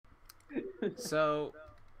So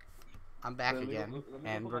I'm back Let me go, again, let me go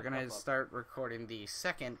and put we're my gonna stuff up. start recording the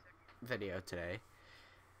second video today,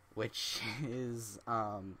 which is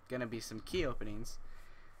gonna be some key openings.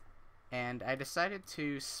 And I decided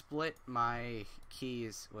to split my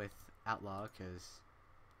keys with Outlaw because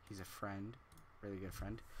he's a friend, really good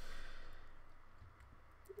friend.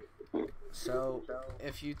 So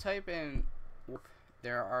if you type in warp,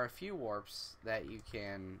 there are a few warps that you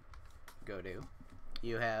can go to.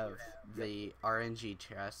 You have the RNG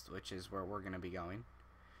chest, which is where we're going to be going.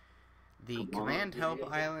 The Come on, Command give me Help a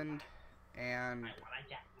jackpot. Island and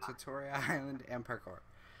Tutorial Island and Parkour.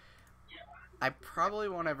 I probably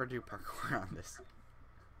won't ever do parkour on this.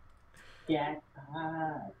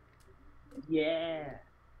 Jackpot. Yeah.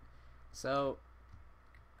 So,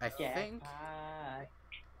 I think... Jackpot.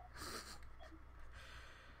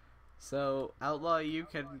 So, Outlaw, you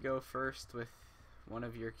can go first with one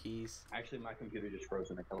of your keys, Actually, my computer just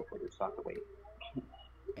froze and I teleported, so I have to wait.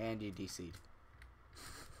 and you DC'd.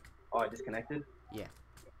 Oh, I disconnected? Yeah.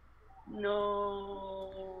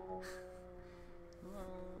 No.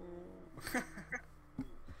 Hello.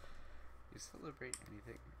 You celebrate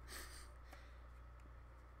anything?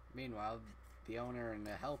 Meanwhile, the owner and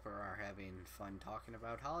the helper are having fun talking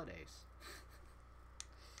about holidays.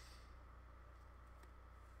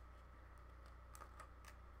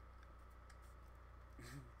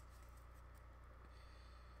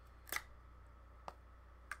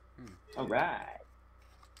 Alright.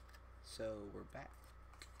 So we're back.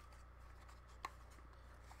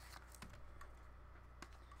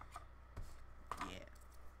 Yeah.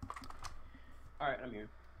 Alright, I'm here.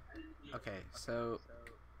 Okay, so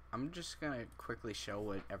I'm just gonna quickly show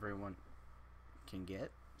what everyone can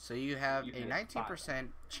get. So you have You a get 19%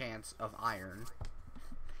 chance of iron,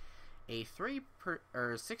 a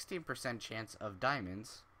 16% chance of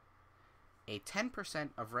diamonds, a 10%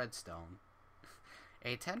 of redstone,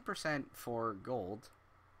 a 10% for gold,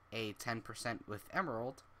 a 10% with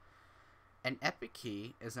emerald. An epic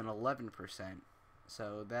key is an 11%,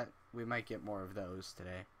 so that we might get more of those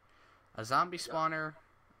today. A zombie spawner,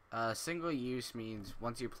 single use means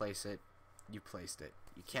once you place it, you placed it.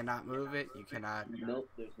 You cannot move it. You cannot. No,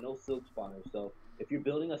 there's no silk spawner, so if you're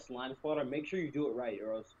building a slime spawner, make sure you do it right,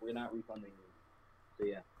 or else we're not refunding you. So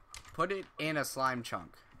yeah. Put it in a slime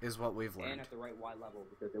chunk is what we've And learned. at the right Y level,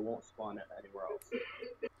 because it won't spawn it anywhere else.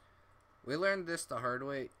 We learned this the hard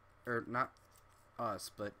way, or not us,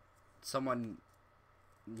 but someone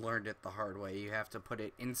learned it the hard way. You have to put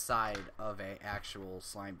it inside of a actual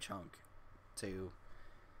slime chunk to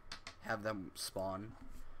have them spawn.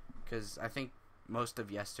 Because I think most of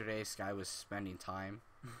yesterday, Sky was spending time.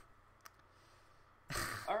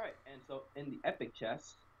 Alright, and so in the epic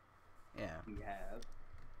chest, Yeah. we have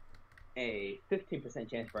a 15%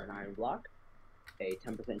 chance for an iron block, a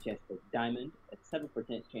 10% chance for diamond, a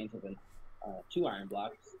 7% chance of 2 iron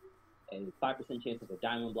blocks, a 5% chance of a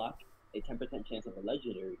diamond block, a 10% chance of a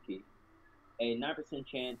legendary key, a 9%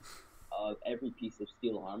 chance of every piece of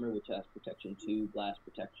steel armor, which has protection 2, blast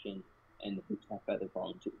protection, and the boots have feather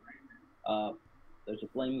falling 2. There's a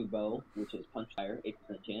flaming bow, which is punch fire,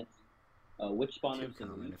 8% chance. Witch spawner, Too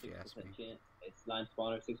single common, use, if you 6% ask me. chance. A slime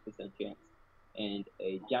spawner, 6% chance. And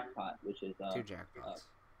a jackpot, which is 2 jackpots.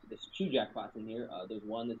 there's 2 jackpots in here. There's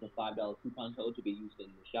one that's a $5 coupon code to be used in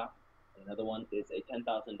the shop, and another one is a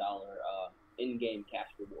 $10,000 in-game cash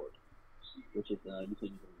reward, which is you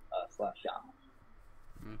can slash shop.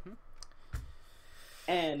 Mm-hmm.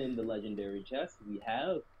 And in the legendary chest, we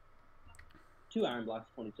have 2 iron blocks,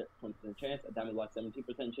 20% chance, a diamond block,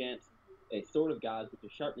 17% chance, a sword of gods, which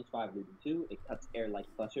is sharpness 5, reading 2, it cuts air like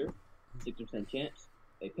butter, 6% chance,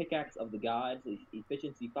 a pickaxe of the gods,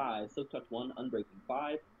 efficiency 5, silk touch 1, unbreaking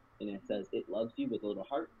 5, and it says it loves you with a little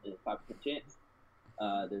heart, and it's 5% chance.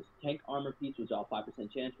 There's tank armor piece, which is all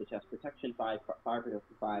 5% chance, which has protection 5, fire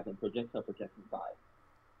protection 5, and projectile protection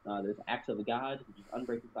 5. There's axe of the gods, which is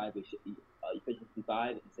unbreaking 5, efficiency 5,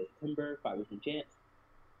 and it says timber, 5% chance.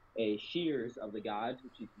 A shears of the gods,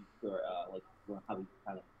 which is for like how we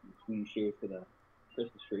kind of use shears for the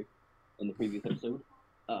Christmas tree in the previous episode.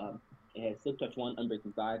 It has silk touch 1,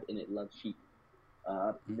 unbreaking 5, and it loves sheep.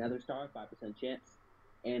 Nether star, 5% chance.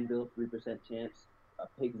 Anvil, 3% chance. A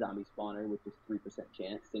pig zombie spawner, which is 3%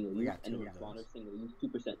 chance. Single We use. got 2 Enemy of those. spawner, single use,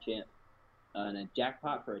 2% chance. And a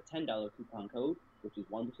jackpot for a $10 coupon code, which is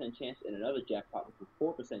 1% chance, and another jackpot, which is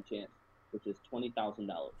 4% chance, which is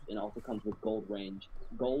 $20,000. And also comes with Gold Rain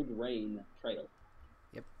Trail.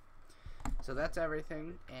 So that's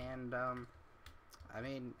everything, and I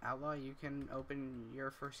mean, Outlaw, you can open your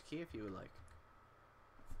first key if you would like.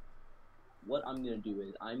 What I'm going to do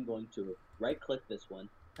is I'm going to right-click this one,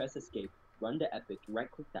 press escape, run to epic, right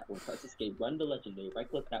click that one, press escape, run to legendary, right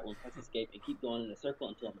click that one, press escape, and keep going in a circle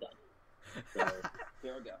until I'm done. So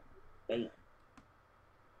here we go. Bam.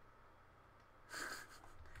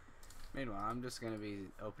 Meanwhile, I'm just gonna be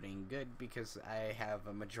opening good because I have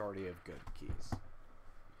a majority of good keys.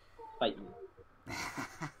 Fight me.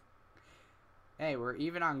 Hey, we're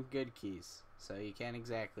even on good keys, so you can't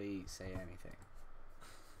exactly say anything.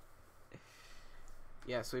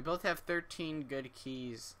 Yeah, so we both have 13 good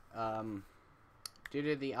keys. Due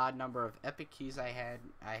to the odd number of epic keys I had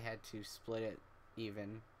to split it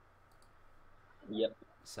even. Yep.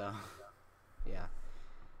 So, yeah.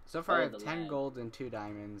 So far I have 10 lag. gold and 2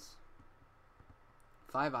 diamonds.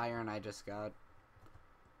 5 iron I just got.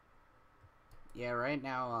 Yeah, right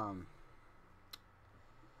now,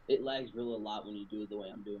 It lags really a lot when you do it the way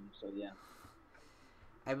I'm doing, so yeah.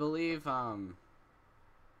 I believe, I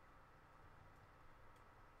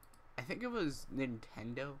think it was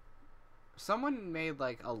Nintendo. Someone made,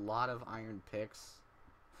 like, a lot of iron picks.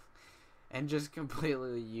 And just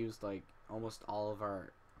completely used, like, almost all of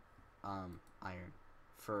our, iron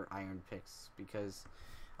for iron picks. Because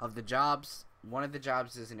of the jobs, one of the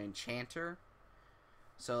jobs is an enchanter.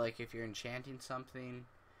 So, like, if you're enchanting something,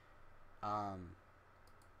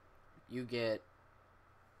 you get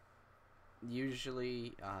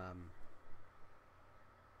usually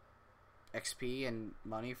XP and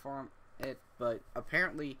money for it, but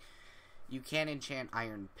apparently you can't enchant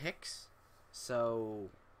iron picks, so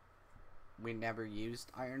we never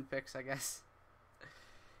used iron picks, I guess,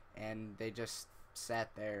 and they just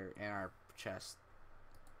sat there in our chest.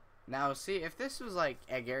 Now, see, if this was like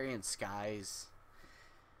Agarian Skies,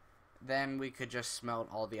 then we could just smelt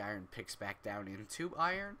all the iron picks back down into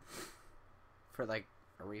iron for, like,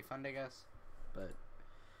 a refund, I guess. But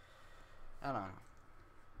I don't know.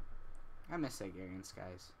 I miss Agarian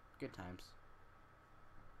Skies. Good times.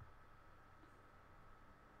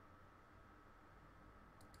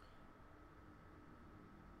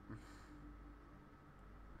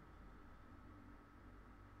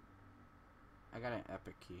 I got an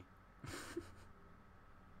epic key.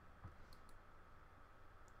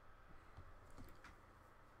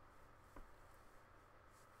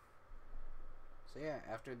 So yeah,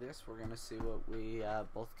 after this, we're gonna see what we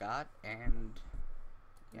both got, and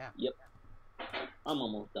yeah. Yep. I'm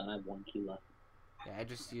almost done. I have 1 key left. Yeah, I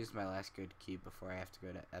just used my last good key before I have to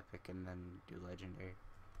go to epic and then do legendary.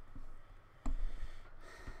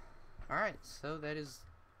 Alright, so that is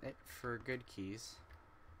it for good keys.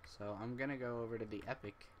 So I'm gonna go over to the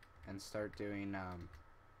epic and start doing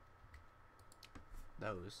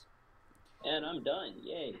those. And I'm done.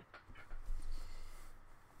 Yay.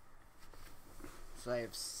 So I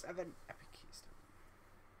have 7 epic keys.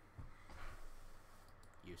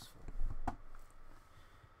 Useful.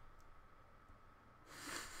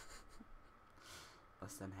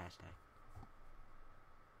 Less than hashtag.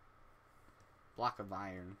 Block of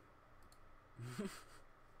iron.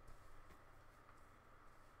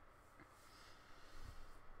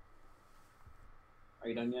 Are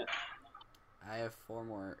you done yet? I have 4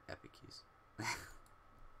 more epic keys.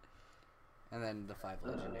 And then the 5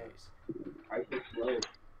 legendaries. Are you slow?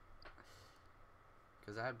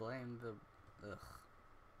 Because I blame the... Ugh.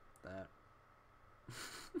 That.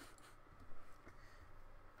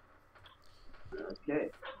 Okay.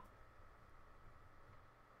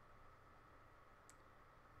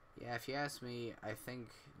 Yeah, if you ask me, I think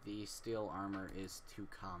the steel armor is too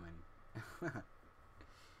common.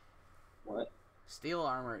 What? Steel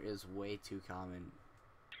armor is way too common.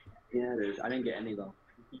 Yeah, it is. I didn't get any though.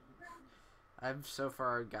 I've so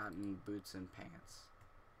far gotten boots and pants.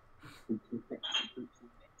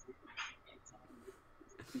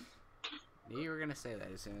 Knew you were gonna say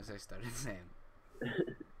that as soon as I started saying.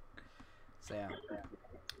 So yeah.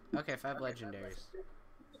 Okay, 5 legendaries.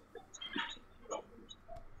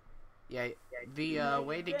 Yeah, the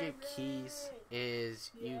way to get keys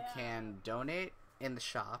is you can donate in the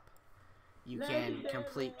shop. You can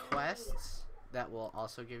complete quests that will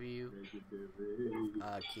also give you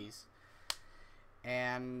keys.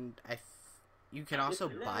 And you can also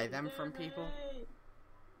buy them from people.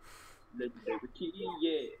 Legendary key,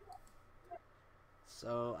 yeah.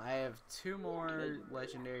 So I have 2 more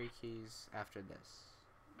legendary keys after this.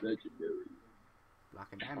 Legendary. Lock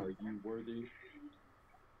and diamond. Are you worthy?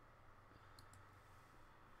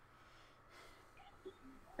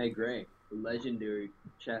 Hey Gray, the legendary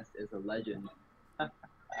chest is a legend.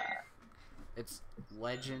 It's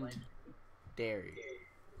legendary.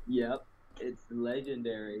 Yep, it's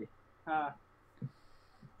legendary. Ha!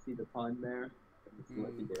 See the pun there? It's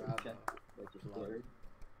legendary bravo. chest. Legendary.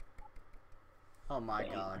 Oh my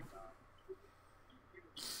god.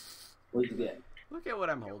 What did you get? Look at what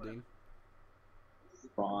I'm holding.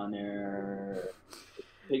 Spawner.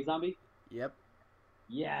 Pig zombie? Yep.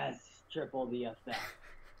 Yes! Triple the effect.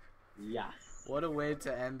 Yes. What a way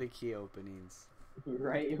to end the key openings.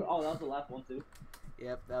 Right? Oh, that was the last one too.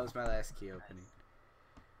 Yep, that was my last key opening.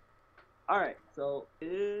 Alright, so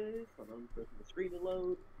is hold on, wait for the screen to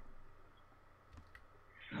load.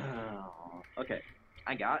 Okay.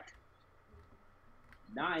 I got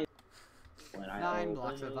 9. When I 9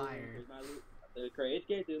 blocks of iron. here's my loot. The crates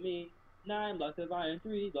gave to me 9 blocks of iron,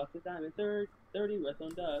 3 blocks of diamond, 30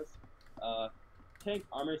 redstone dust, 10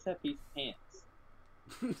 armor set piece pants,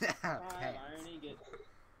 5 iron ingots,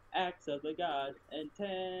 axe of the gods, and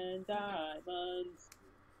 10 diamonds,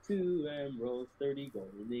 2 emeralds, 30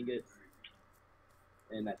 golden ingots,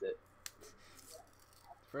 and that's it.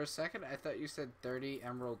 For a second, I thought you said 30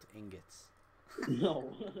 emerald ingots.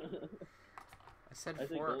 No. I said I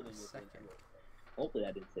said for a golden second. Hopefully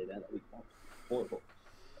I didn't say that. That would be horrible.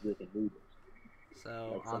 Really can move it.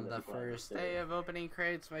 So, Like some on of the the people first I day of opening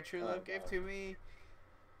crates, my true love gave to me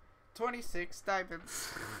 26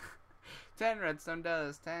 diamonds, 10 redstone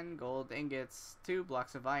dust, 10 gold ingots, 2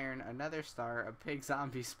 blocks of iron, another star, a pig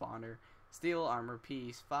zombie spawner, steel armor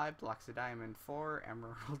piece, 5 blocks of diamond, 4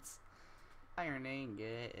 emeralds, iron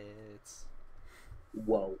ingots.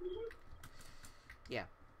 Whoa. Yeah.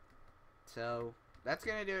 So, that's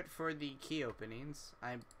gonna do it for the key openings.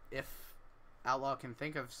 If Outlaw can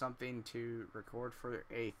think of something to record for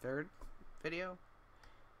a third video,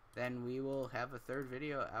 then we will have a third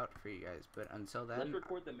video out for you guys. But until then, Let's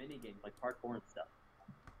record the mini games like parkour and stuff.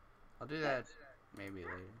 I'll do that maybe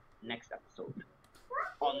later. Next episode.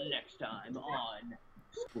 On next time on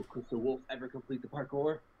Will Crystal Wolf ever complete the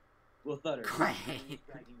parkour? Will Thutter Great.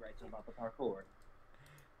 bragging rights about the parkour?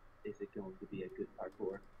 Is it going to be a good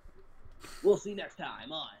parkour? We'll see next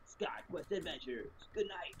time on SkyQuest Adventures. Good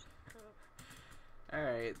night.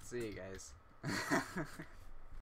 Alright, see you guys.